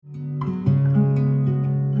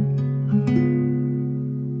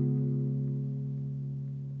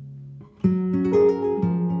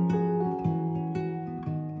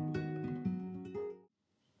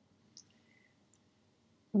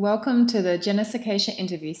Welcome to the Genesication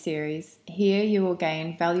interview series. Here you will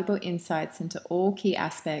gain valuable insights into all key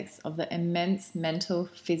aspects of the immense mental,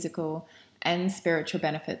 physical, and spiritual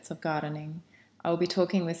benefits of gardening. I will be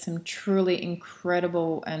talking with some truly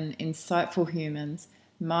incredible and insightful humans,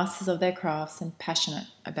 masters of their crafts and passionate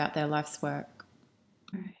about their life's work.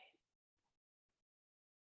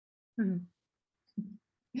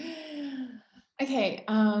 Okay,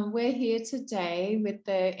 we're here today with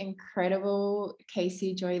the incredible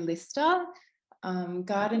Casey Joy Lister,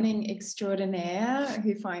 gardening extraordinaire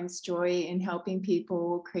who finds joy in helping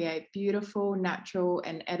people create beautiful, natural,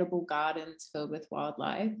 and edible gardens filled with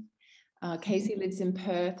wildlife. Casey lives in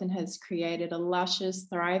Perth and has created a luscious,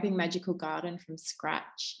 thriving, magical garden from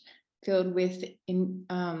scratch, filled with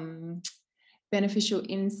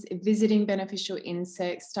visiting beneficial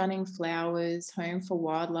insects, stunning flowers, home for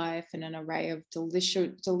wildlife, and an array of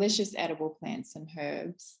delicious edible plants and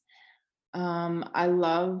herbs. I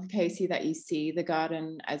love, Casey, that you see the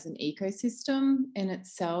garden as an ecosystem in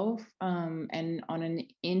itself. And on an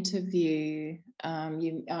interview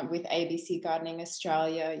with ABC Gardening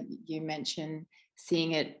Australia, you mentioned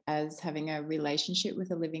seeing it as having a relationship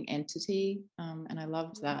with a living entity, and I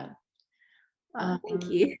loved that. Thank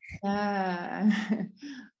you. Yeah.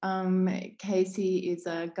 Casey is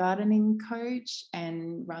a gardening coach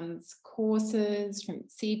and runs courses from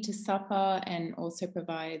seed to supper, and also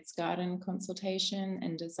provides garden consultation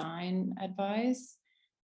and design advice.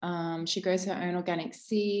 She grows her own organic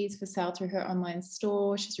seeds for sale through her online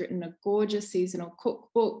store. She's written a gorgeous seasonal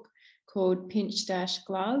cookbook called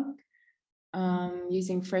Glug,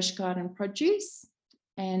 using fresh garden produce,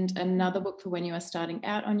 and another book for when you are starting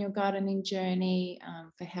out on your gardening journey,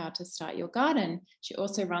 for how to start your garden. She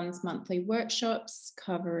also runs monthly workshops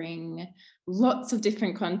covering lots of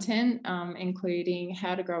different content, including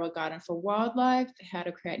how to grow a garden for wildlife, how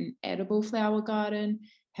to create an edible flower garden,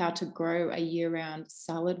 how to grow a year-round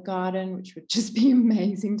salad garden, which would just be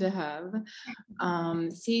amazing to have,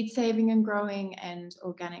 seed saving and growing, and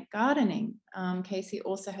organic gardening. Casey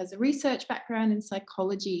also has a research background in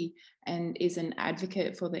psychology and is an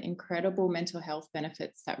advocate for the incredible mental health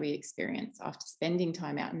benefits that we experience after spending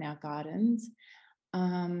time out in our gardens,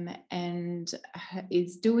 and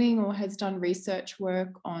is doing or has done research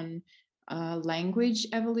work on language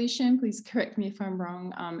evolution, please correct me if I'm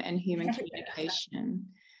wrong, and human communication.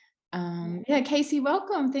 Yeah, Casey,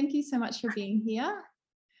 welcome. Thank you so much for being here.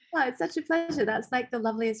 Oh, it's such a pleasure. That's like the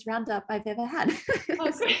loveliest roundup I've ever had.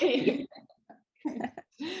 Oh, great.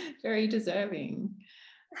 Very deserving.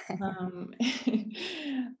 Okay,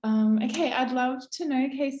 I'd love to know,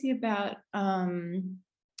 Casey, about one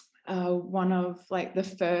of like the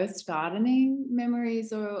first gardening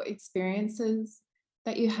memories or experiences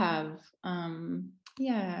that you have.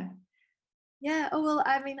 Yeah. Yeah. Oh, well,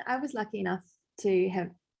 I mean, I was lucky enough to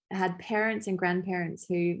have had parents and grandparents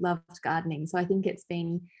who loved gardening. So I think it's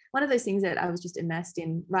been one of those things that I was just immersed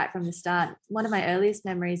in right from the start. One of my earliest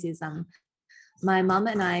memories is my mum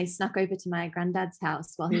and I snuck over to my granddad's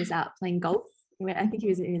house while he was out playing golf. I think he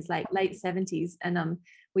was in his like late 70s, and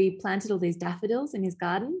we planted all these daffodils in his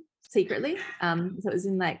garden secretly. So it was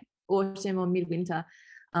in like autumn or midwinter.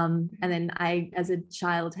 And then I, as a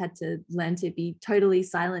child, had to learn to be totally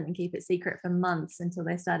silent and keep it secret for months until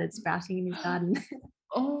they started sprouting in his garden.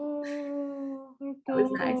 Oh, That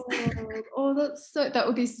was nice. Oh, that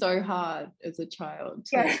would be so hard as a child.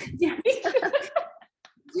 Yeah.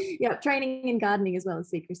 Yeah, training in gardening as well as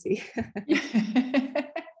secrecy. But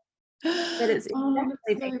it's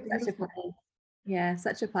definitely been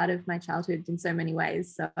such a part of my childhood in so many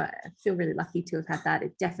ways. So I feel really lucky to have had that.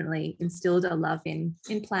 It definitely instilled a love in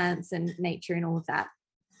plants and nature and all of that,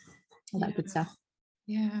 that good stuff.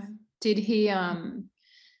 Yeah.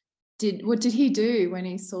 What did he do when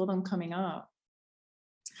he saw them coming up?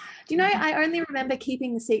 Do you know, I only remember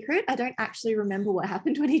keeping the secret. I don't actually remember what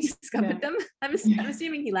happened when he discovered them. I'm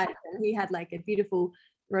assuming he liked them. He had like a beautiful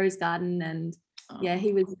rose garden, and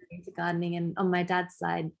he was into gardening. And on my dad's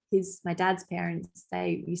side, my dad's parents,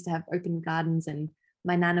 they used to have open gardens, and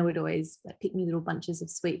my nana would always like pick me little bunches of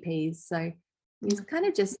sweet peas. So it was kind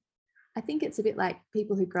of just, I think it's a bit like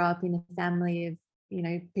people who grow up in a family of, you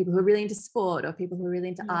know, people who are really into sport or people who are really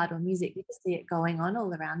into art or music. You just see it going on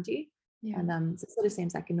all around you. And so it sort of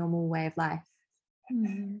seems like a normal way of life.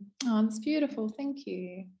 Oh, that's beautiful. Thank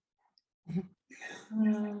you.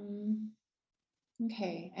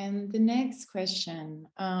 Okay, and the next question,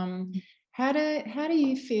 how do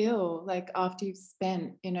you feel like after you've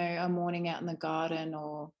spent, you know, a morning out in the garden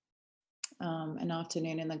or an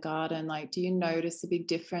afternoon in the garden? Like, do you notice a big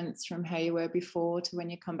difference from how you were before to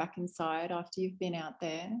when you come back inside after you've been out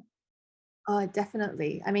there? Oh,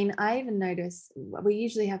 definitely. I mean, I even notice we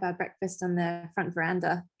usually have our breakfast on the front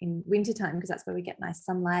veranda in wintertime because that's where we get nice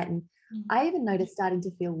sunlight. And I even notice starting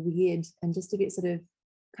to feel weird and just a bit sort of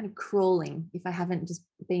kind of crawling if I haven't just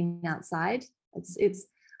been outside. I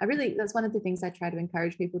really, that's one of the things I try to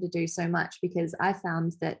encourage people to do so much, because I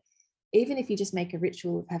found that even if you just make a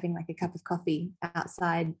ritual of having like a cup of coffee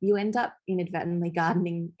outside, you end up inadvertently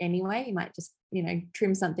gardening anyway. You might just,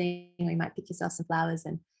 trim something, or you might pick yourself some flowers.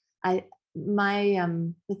 And I,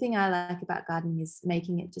 the thing I like about gardening is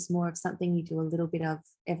making it just more of something you do a little bit of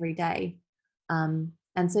every day. And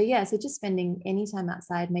so just spending any time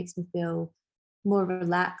outside makes me feel more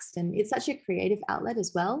relaxed, and it's such a creative outlet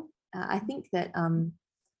as well. I think that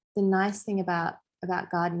the nice thing about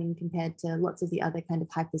gardening compared to lots of the other kind of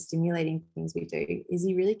hyper stimulating things we do is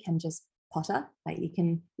you really can just potter. Like you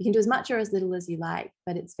can do as much or as little as you like,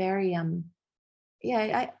 but it's very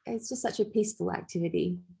it's just such a peaceful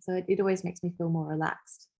activity. So it always makes me feel more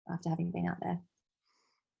relaxed after having been out there.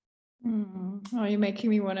 Oh, you're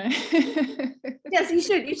making me want to. Yes, you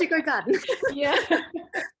should go garden. Yeah.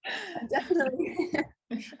 Definitely.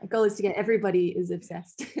 My goal is to get everybody is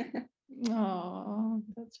obsessed. Oh,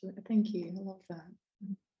 thank you. I love that.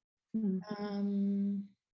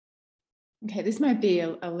 Okay, this might be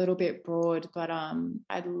a little bit broad, but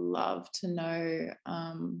I'd love to know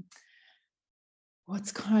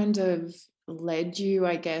what's kind of led you,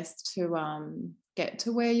 I guess, to get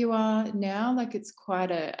to where you are now. Like it's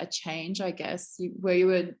quite a change, I guess. Where you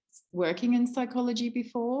were working in psychology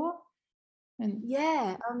before, and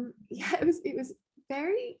it was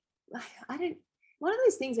very, I don't, one of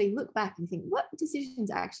those things where you look back and you think, what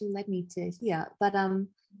decisions actually led me to here? But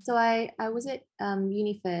so I was at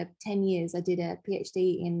uni for 10 years. I did a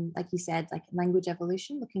PhD in, like you said, like language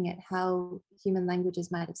evolution, looking at how human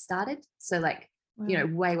languages might have started. So like, wow.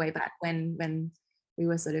 Way back when we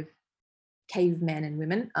were sort of cavemen and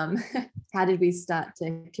women, how did we start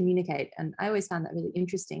to communicate? And I always found that really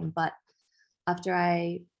interesting. But after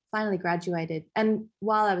I finally graduated, and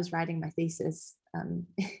while I was writing my thesis,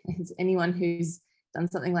 as anyone who's done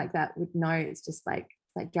something like that would know, it's just like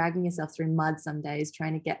dragging yourself through mud some days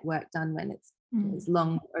trying to get work done when it's this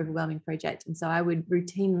long, overwhelming project. And so I would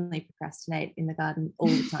routinely procrastinate in the garden all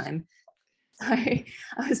the time. So I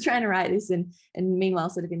was trying to write this, and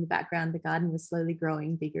meanwhile, sort of in the background, the garden was slowly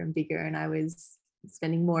growing bigger and bigger, and I was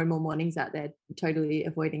spending more and more mornings out there, totally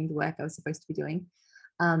avoiding the work I was supposed to be doing.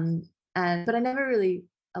 But I never really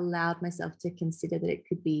allowed myself to consider that it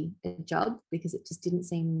could be a job, because it just didn't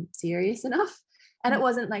seem serious enough. And it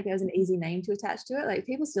wasn't like there was an easy name to attach to it. Like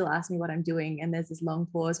people still ask me what I'm doing, and there's this long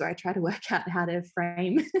pause where I try to work out how to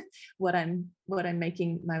frame what I'm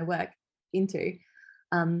making my work into.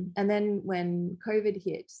 And then when COVID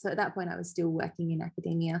hit, so at that point I was still working in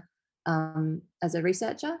academia as a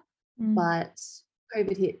researcher, but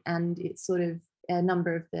COVID hit, and it's sort of a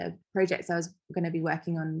number of the projects I was going to be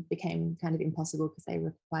working on became kind of impossible because they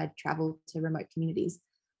required travel to remote communities.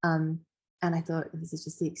 And I thought, this is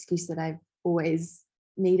just the excuse that I've always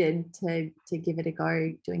needed to give it a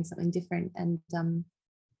go, doing something different. And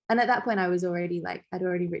at that point I was already I'd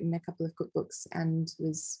already written a couple of cookbooks and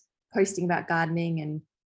was posting about gardening and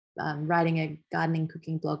writing a gardening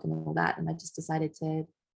cooking blog and all that. And I just decided to,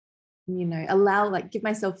 give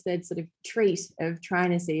myself the sort of treat of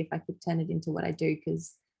trying to see if I could turn it into what I do,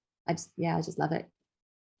 because I just love it.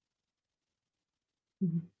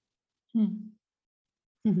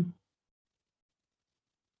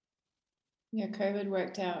 Yeah, COVID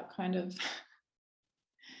worked out kind of.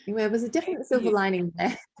 Well, there was a definite silver lining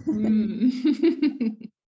there.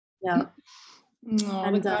 Yeah.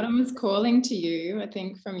 Oh, the garden was calling to you, I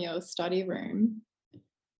think, from your study room.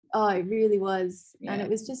 Oh, it really was. Yeah. And it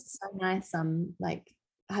was just so nice,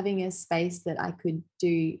 having a space that I could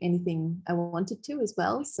do anything I wanted to as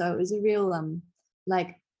well. So it was a real,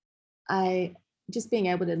 I just being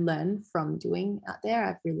able to learn from doing out there,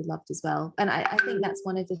 I've really loved as well. And I think that's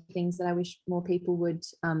one of the things that I wish more people would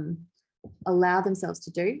allow themselves to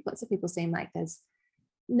do. Lots of people seem like there's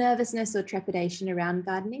nervousness or trepidation around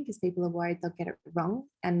gardening because people are worried they'll get it wrong.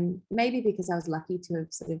 And maybe because I was lucky to have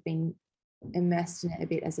sort of been immersed in it a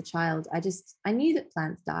bit as a child, I knew that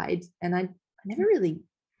plants died, and I never really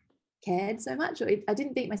cared so much, or I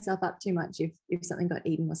didn't beat myself up too much if something got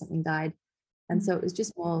eaten or something died. And so it was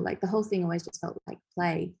just more like the whole thing always just felt like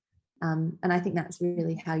play. And I think that's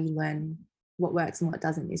really how you learn what works and what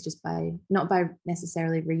doesn't, is just not by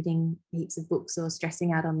necessarily reading heaps of books or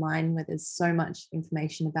stressing out online where there's so much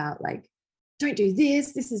information about don't do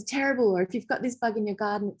this is terrible, or if you've got this bug in your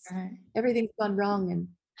garden, everything's gone wrong.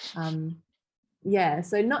 And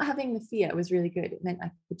so not having the fear was really good. It meant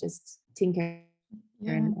I could just tinker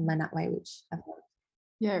Yeah. and learn that way, which I've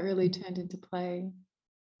Yeah, it really turned into play.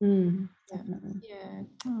 definitely. Yeah.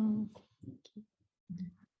 Oh, thank you.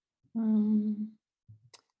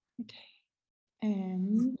 Okay.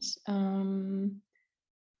 And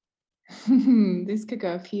this could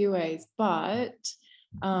go a few ways, but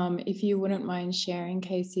if you wouldn't mind sharing,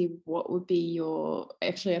 Casey, what would be your,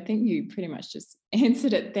 actually, I think you pretty much just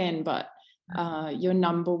answered it then, but your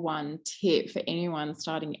number one tip for anyone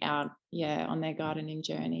starting out, on their gardening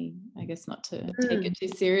journey? I guess not to take it too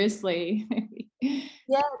seriously.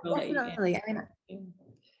 Yeah, I'll let you definitely. I mean,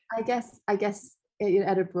 answer. I guess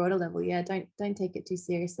at a broader level, yeah, don't take it too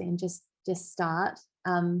seriously and just start.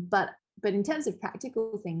 But in terms of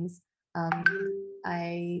practical things,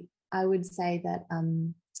 I would say that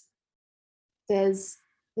there's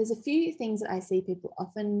a few things that I see people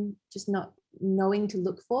often just not knowing to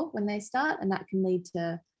look for when they start, and that can lead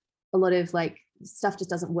to a lot of like stuff just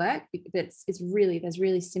doesn't work. But there's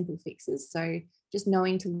really simple fixes. So just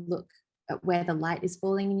knowing to look at where the light is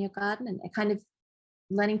falling in your garden, and kind of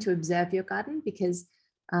learning to observe your garden, because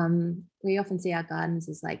we often see our gardens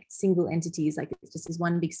as like single entities, like it's just this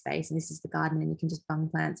one big space and this is the garden and you can just bung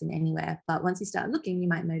plants in anywhere. But once you start looking, you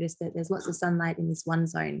might notice that there's lots of sunlight in this one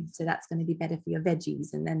zone, so that's going to be better for your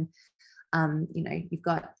veggies. And then you've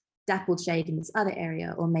got dappled shade in this other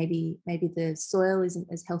area, or maybe the soil isn't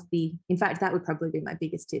as healthy. In fact, that would probably be my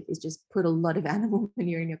biggest tip, is just put a lot of animal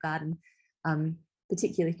manure in your garden,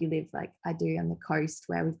 particularly if you live like I do on the coast,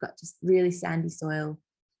 where we've got just really sandy soil.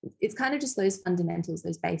 It's kind of just those fundamentals,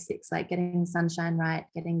 those basics, like getting the sunshine right,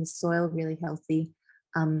 getting the soil really healthy.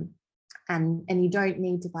 And you don't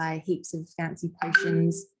need to buy heaps of fancy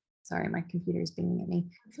potions. Sorry, my computer is binging at me.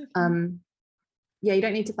 You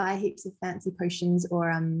don't need to buy heaps of fancy potions,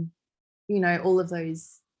 or all of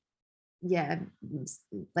those.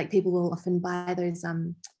 Like people will often buy those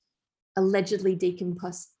allegedly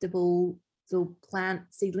decompostable little plant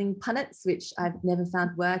seedling punnets, which I've never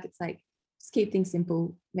found work. It's like, just keep things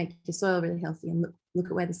simple, make your soil really healthy, and look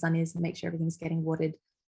at where the sun is and make sure everything's getting watered.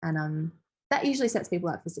 And that usually sets people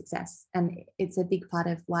up for success. And it's a big part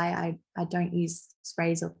of why I don't use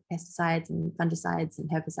sprays or pesticides and fungicides and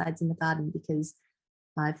herbicides in the garden, because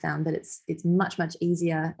I've found that it's much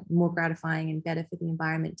easier, more gratifying and better for the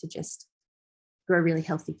environment to just grow really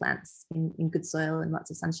healthy plants in good soil and lots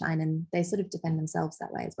of sunshine, and they sort of defend themselves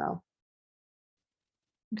that way as well.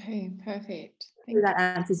 Okay, perfect. Thank that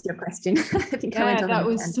answers your question. I think that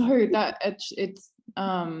was so that it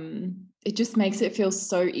just makes it feel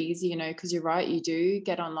so easy, because you're right, you do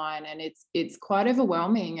get online and it's quite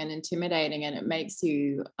overwhelming and intimidating, and it makes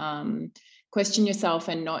you question yourself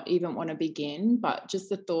and not even want to begin. But just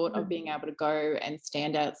the thought of being able to go and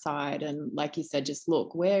stand outside and, like you said, just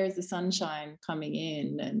look, where is the sunshine coming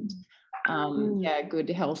in, and good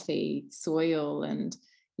healthy soil, and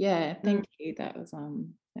thank you. That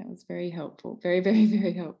was very helpful, very, very,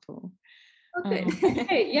 very helpful. Okay,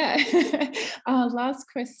 last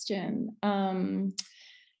question.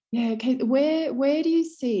 Okay, where do you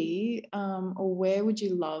see, or where would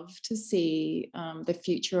you love to see the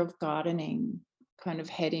future of gardening kind of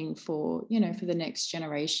heading for, for the next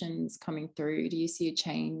generations coming through? Do you see a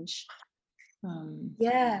change?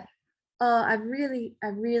 I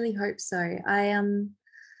really hope so. I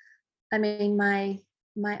mean,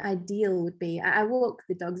 my ideal would be, I walk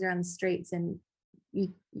the dogs around the streets, and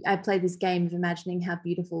I play this game of imagining how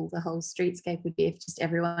beautiful the whole streetscape would be if just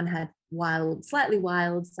everyone had slightly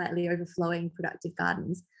overflowing, productive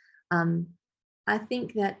gardens. I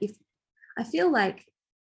think that I feel like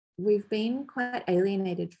we've been quite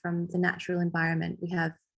alienated from the natural environment. We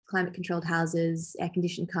have climate controlled houses, air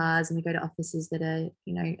conditioned cars, and we go to offices that are,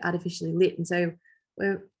 artificially lit. And so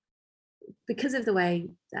because of the way,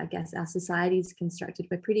 I guess, our society is constructed,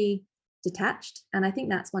 we're pretty detached. And I think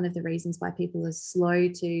that's one of the reasons why people are slow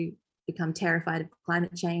to become terrified of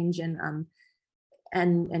climate change and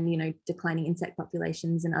declining insect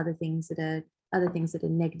populations and other things that are that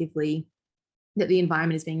the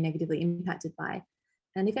environment is being negatively impacted by.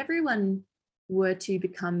 And if everyone were to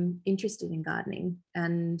become interested in gardening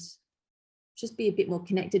and just be a bit more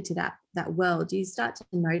connected to that world, you start to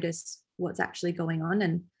notice what's actually going on.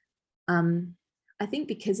 And I think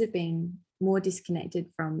because of being more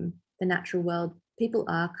disconnected from the natural world, people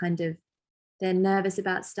are they're nervous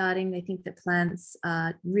about starting. They think that plants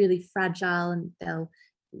are really fragile and they'll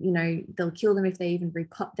kill them if they even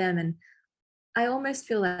repot them. And I almost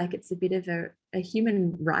feel like it's a bit of a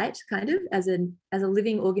human right, kind of, as a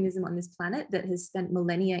living organism on this planet that has spent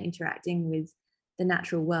millennia interacting with the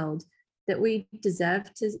natural world, that we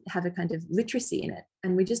deserve to have a kind of literacy in it.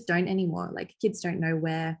 And we just don't anymore. Like, kids don't know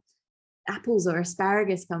where apples or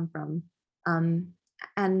asparagus come from.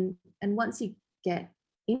 and once you get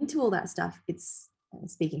into all that stuff, it's,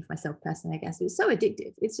 speaking for myself personally, I guess, it's so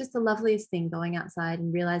addictive. It's just the loveliest thing, going outside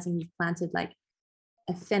and realizing you've planted like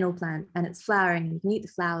a fennel plant and it's flowering and you can eat the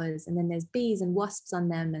flowers, and then there's bees and wasps on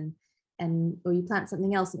them, and or you plant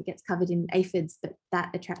something else and it gets covered in aphids, but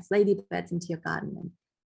that attracts ladybirds into your garden. And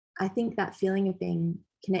I think that feeling of being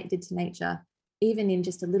connected to nature, even in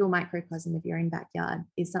just a little microcosm of your own backyard,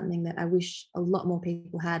 is something that I wish a lot more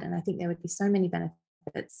people had. And I think there would be so many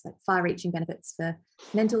benefits, like far-reaching benefits for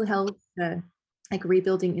mental health, for like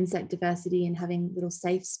rebuilding insect diversity and having little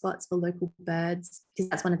safe spots for local birds. Because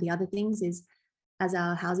that's one of the other things, is as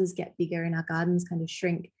our houses get bigger and our gardens kind of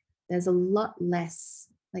shrink, there's a lot less,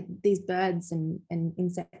 like these birds and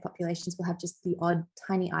insect populations will have just the odd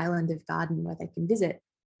tiny island of garden where they can visit.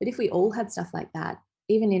 But if we all had stuff like that,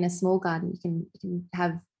 even in a small garden,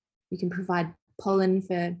 you can provide pollen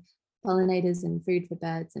for pollinators and food for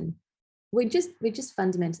birds, and we just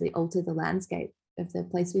fundamentally alter the landscape of the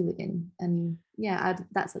place we live in. And yeah,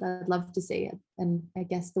 that's what I'd love to see. And I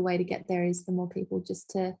guess the way to get there is for more people just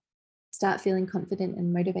to start feeling confident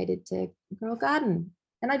and motivated to grow a garden.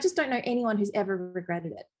 And I just don't know anyone who's ever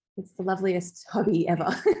regretted it. It's the loveliest hobby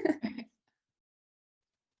ever.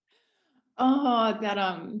 Oh, that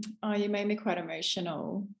oh, you made me quite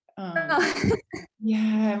emotional.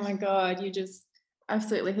 Yeah, my God, you just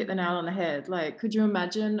absolutely hit the nail on the head. Like, could you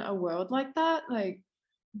imagine a world like that? Like,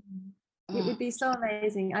 It would be so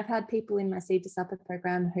amazing. I've had people in my Seed to Supper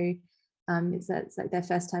program who it's like their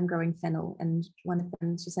first time growing fennel, and one of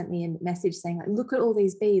them, she sent me a message saying, like, look at all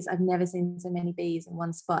these bees. I've never seen so many bees in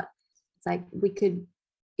one spot. It's like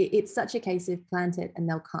it's such a case of plant it and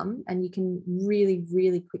they'll come, and you can really,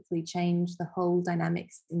 really quickly change the whole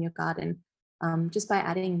dynamics in your garden just by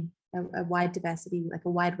adding a wide diversity, like a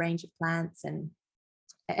wide range of plants. And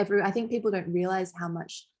I think people don't realize how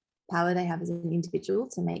much power they have as an individual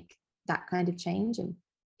to make that kind of change. And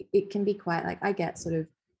it can be quite, like, I get sort of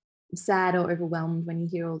sad or overwhelmed when you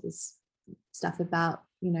hear all this stuff about,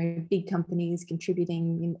 you know, big companies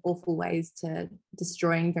contributing in awful ways to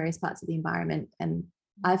destroying various parts of the environment. And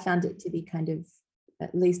I found it to be kind of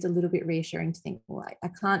at least a little bit reassuring to think, well, I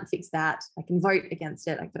can't fix that. I can vote against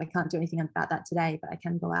it, but I can't do anything about that today, but I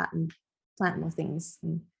can go out and plant more things.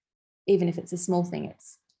 And even if it's a small thing,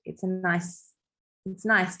 it's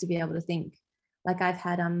nice to be able to think. Like, I've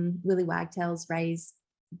had willy wagtails raise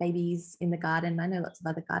babies in the garden. I know lots of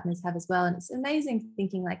other gardeners have as well. And it's amazing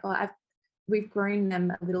thinking, like, oh, we've grown them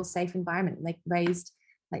a little safe environment. Like, raised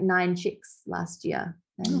like 9 chicks last year.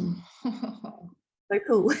 And so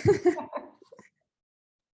cool.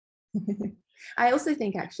 I also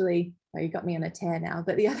think, actually, you got me on a tear now,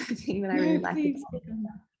 but the other thing that I really like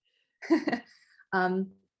about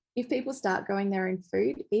if people start growing their own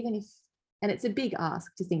food, even if, and it's a big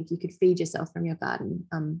ask to think you could feed yourself from your garden.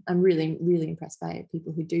 I'm really, really impressed by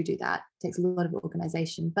people who do that. It takes a lot of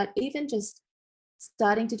organization, but even just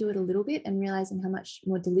starting to do it a little bit and realizing how much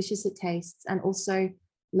more delicious it tastes, and also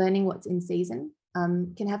learning what's in season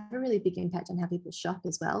can have a really big impact on how people shop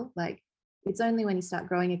as well. Like, it's only when you start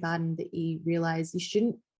growing a garden that you realize you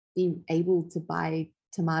shouldn't be able to buy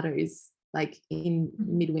tomatoes like in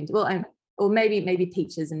midwinter. Well, or maybe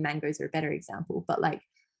peaches and mangoes are a better example, but like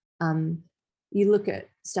you look at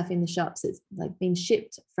stuff in the shops that's like been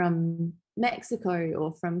shipped from Mexico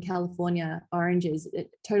or from California, oranges,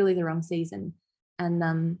 totally the wrong season.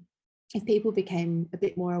 And if people became a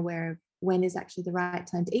bit more aware of when is actually the right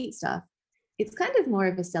time to eat stuff, it's kind of more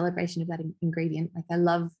of a celebration of that ingredient. Like, I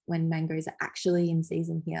love when mangoes are actually in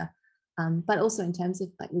season here. But also in terms of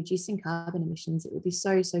like reducing carbon emissions, it would be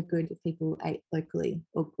so, so good if people ate locally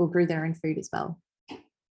or grew their own food as well.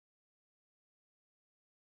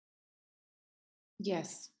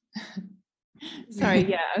 yes. Sorry,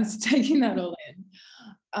 yeah, I was taking that all in.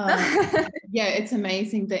 Yeah, it's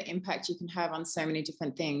amazing the impact you can have on so many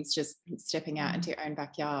different things, just stepping out into your own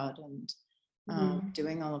backyard and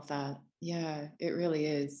doing all of that. Yeah, it really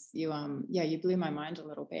is. You blew my mind a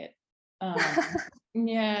little bit.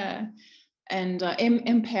 Yeah, and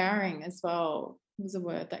empowering as well was a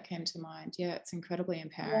word that came to mind. Yeah, it's incredibly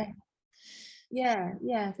empowering.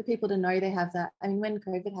 Yeah, for people to know they have that. I mean, when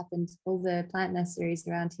COVID happened, all the plant nurseries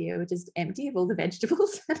around here were just empty of all the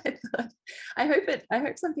vegetables. And I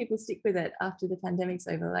hope some people stick with it after the pandemic's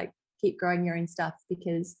over, like, keep growing your own stuff,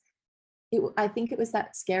 because I think it was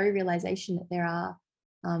that scary realization that there are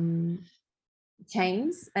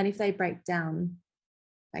chains, and if they break down,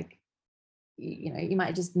 like, you know, you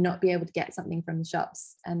might just not be able to get something from the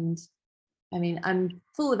shops. And I mean, I'm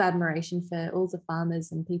full of admiration for all the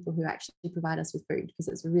farmers and people who actually provide us with food, because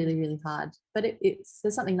it's really, really hard. But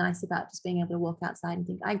there's something nice about just being able to walk outside and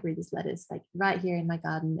think, I grew this lettuce like right here in my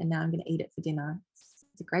garden, and now I'm going to eat it for dinner.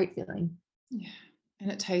 It's a great feeling. Yeah,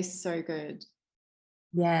 and it tastes so good.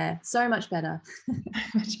 Yeah, so much better.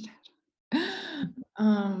 Much better.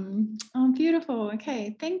 Oh, beautiful.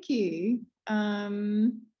 Okay, thank you.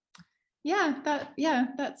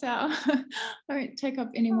 That's our I won't take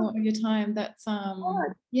up any more of your time. That's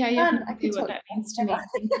yeah, you have no I idea could what talk that means to me.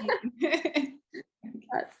 Thank you.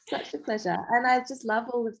 That's such a pleasure. And I just love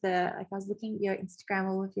all of I was looking at your Instagram,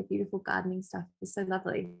 all of your beautiful gardening stuff is so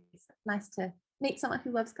lovely. It's nice to meet someone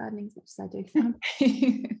who loves gardening as much as I do.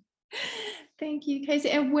 Okay. Thank you,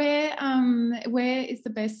 Casey. And where is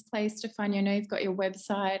the best place to find you? I know you've got your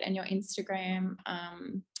website and your Instagram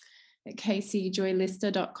at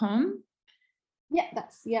caseyjoylister.com.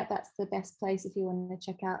 That's the best place if you want to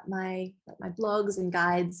check out my blogs and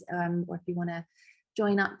guides, or if you want to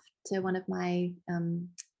join up to one of my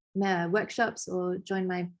workshops or join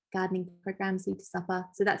my gardening program, Seed to Supper.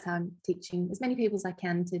 So that's how I'm teaching as many people as I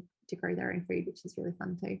can to grow their own food, which is really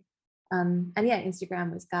fun too. And yeah,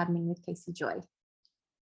 Instagram was Gardening with Casey Joy.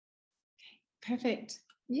 Perfect.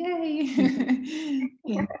 Yay.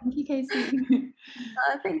 Okay, thank you, Casey.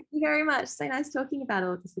 Thank you very much. So nice talking about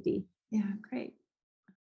all of this with you. Yeah, great.